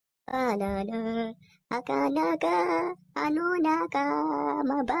Banana, akanaga, anunaga,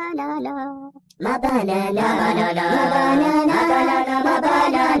 my banana, my banana, my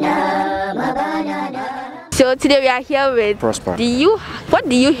banana, my banana. So today we are here with Prosper. What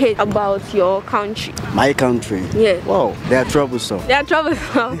do you hate about your country? My country? Yeah. Wow, they are troublesome. They are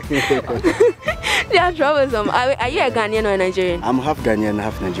troublesome. They are troublesome. Are you a Ghanaian or a Nigerian? I'm half Ghanaian,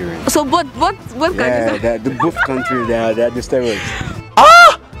 half Nigerian. So both countries? Yeah, both countries, they are disturbers.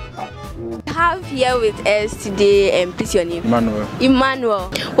 Have here with us today, please your name? Emmanuel.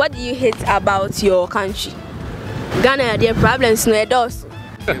 What do you hate about your country? Ghana, there are problems, no doors.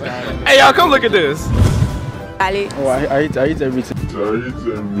 Hey y'all, come look at this. Ali. Oh, I eat everything.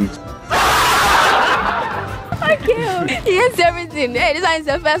 Okay, he eats everything. Hey, this one is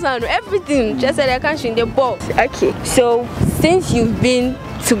the first one. Everything. Just like the country in the box. Okay, so since you've been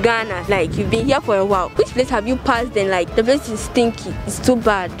to Ghana, like you've been here for a while, which place have you passed then? Like the place is stinky. It's too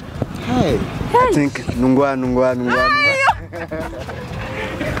bad. Hey, I think Nungwa.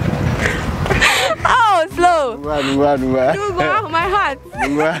 Oh, slow. Nungwa. My heart.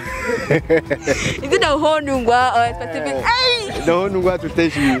 Nungwa. Is it the whole Nungwa or a specific? Hey! The whole Nungwa to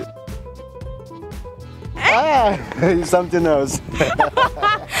take you. Something else.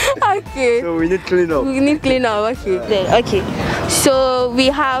 Okay. So we need clean up. We need clean up. Okay. Then, okay. So we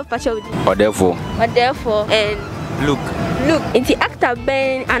have Pacho. Or therefore. And Look. In the actor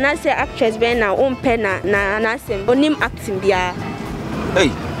Ben, and I say actress Ben na pen na anasem. Onim acting bia.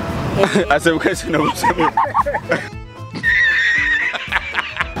 Hey. I said question of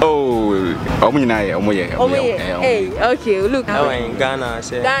Oh, Hey, okay, look. In Ghana,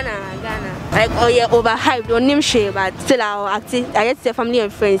 Ghana. Like, oh yeah, overhyped, on name share, but still our acting. I get to family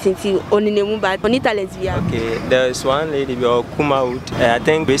and friends until only name, but only talents we are. Okay, there's one lady we all come out. I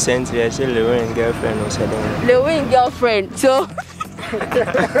think recently I said Lewin's girlfriend or something. Lewin's girlfriend, so.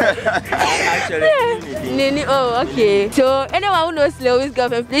 Actually, Nini, oh, okay. So anyone who knows Lewin's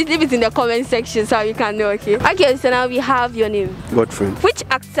girlfriend, please leave it in the comment section so we can know, okay? Okay, so now we have your name. Godfrey. Which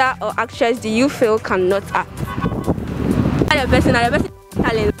actor or actress do you feel cannot act? Your person talent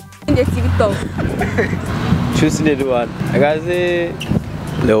in the TikTok. choose the one. I gotta say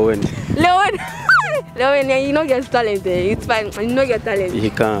Lewin. Lewin, yeah, you know get talent there. It's fine. You know get talent. He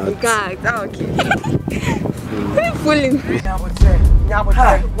can't. He can't. Oh, okay. Fooling.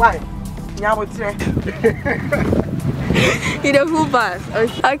 Why? In the full pass.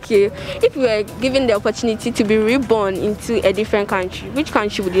 Okay. If you were given the opportunity to be reborn into a different country, which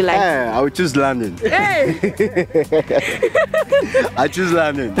country would you like? I would choose London. Hey. I choose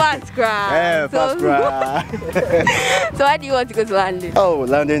London. Fast cry. So why do you want to go to London? Oh,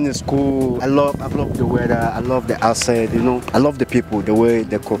 London is cool. I love the weather. I love the outside. You know, I love the people, the way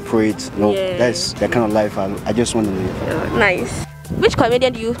they cooperate. You know, that's the kind of life I just want to live. Oh, nice. Which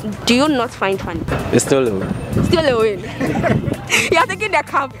comedian do you not find funny? It's still Lewin. Still Lewin. You are taking the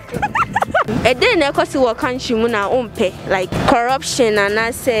cup. And then I to a country like corruption and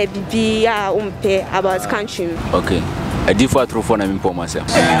I say be about country. Okay. A different through for me for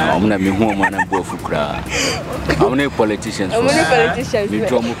myself. I'm not me home and I'm both I'm not politicians. Me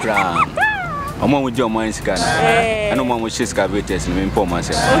drum cry. I'm on with your mind scan. I know mom was just cavities and me for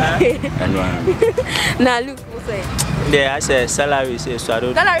myself. Now look, Yeah, I say salary is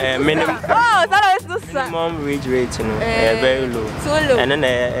minimum. Oh, salary is minimum wage rate, you know, very low. So low. And then I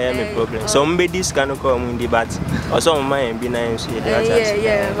have a problem. Somebody's gonna come in the bat, or some might be nice.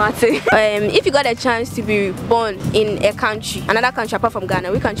 Yeah, Martin. If you got a chance to be born in a country, another country apart from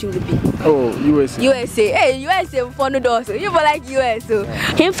Ghana, which country would it be? Oh, USA. USA. Hey, USA for no doors. You like US. So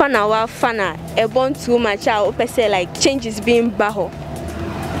him fana a born too much. I say like changes being baho.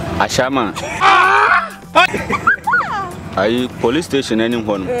 Ashama. Aye, police station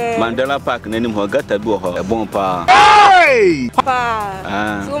anymore. Mandela Park anymore. Got a bon pa. Hey!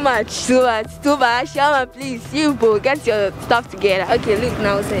 Too much. Ashama, please, you both get your stuff together. Okay, look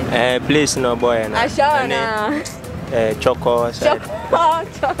now, say. Please, no boy. Ashama. Choco.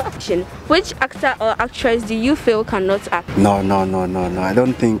 Which actor or actress do you feel cannot act? No. I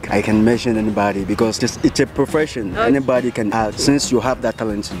don't think I can mention anybody because it's a profession. Okay. Anybody can act. Since you have that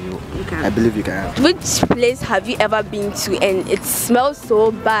talent in you, I believe you can act. Which place have you ever been to and it smells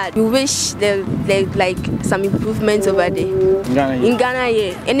so bad? You wish there's like some improvements over there? In Ghana,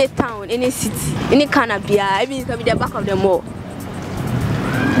 yeah. Any town, any city, any cannabis. I mean, it can be the back of the mall.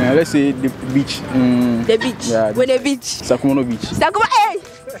 Let's say the beach. The beach? Yeah. Where the beach? Sakumono Beach. Hey!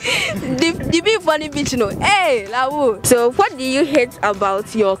 the big funny beach, no. Hey, Lawu. So, what do you hate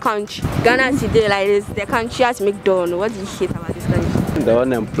about your country? Ghana today, like this, the country has McDonald's. What do you hate about this country? The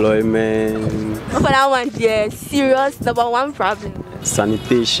unemployment. For that one, yeah, serious number one problem.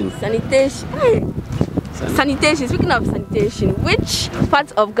 Sanitation. Sanitation. Sanitation. Speaking of sanitation, which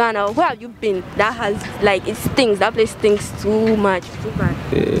part of Ghana, where have you been that has like it stinks? That place stinks too much, too bad.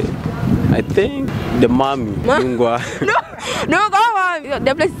 I think the Mami. No, go on.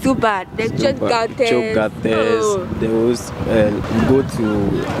 The place is too bad. There's just gutters. Oh. They always go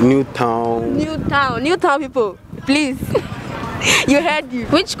to New Town people, please. You heard you.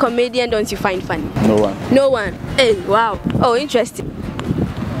 Which comedian don't you find funny? No one. No one. Hey, wow. Oh, interesting.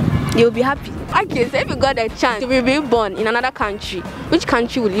 You'll be happy. Okay, so if you got a chance to be reborn in another country, which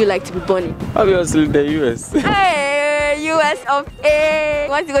country would you like to be born in? Obviously the US. Hey, US of A.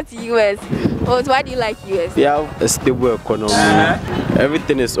 You want to go to US? Oh, so why do you like US? We have a stable economy.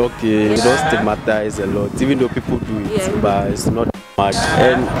 Everything is okay. You don't stigmatize a lot, even though people do it, but it's not much.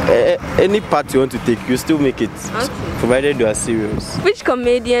 And any part you want to take, you still make it, provided you are serious. Which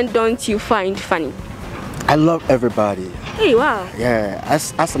comedian don't you find funny? I love everybody. Hey, wow. Yeah,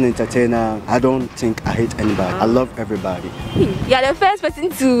 as an entertainer, I don't think I hate anybody. I love everybody. You're the first person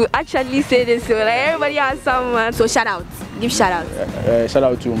to actually say this, so like everybody has someone. So shout out. Give shout out. Shout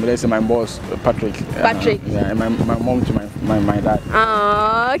out to my boss, Patrick. Patrick. Yeah, and my mom to my dad.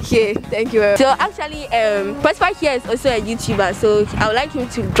 Okay, thank you. So actually, Prosper here is also a YouTuber, so I would like him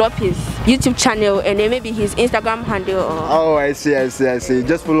to drop his YouTube channel and then maybe his Instagram handle. Oh, I see.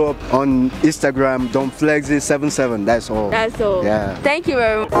 Just follow up on Instagram, don'tflexit77. That's all. That's all. Yeah. Thank you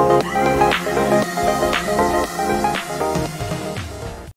very much.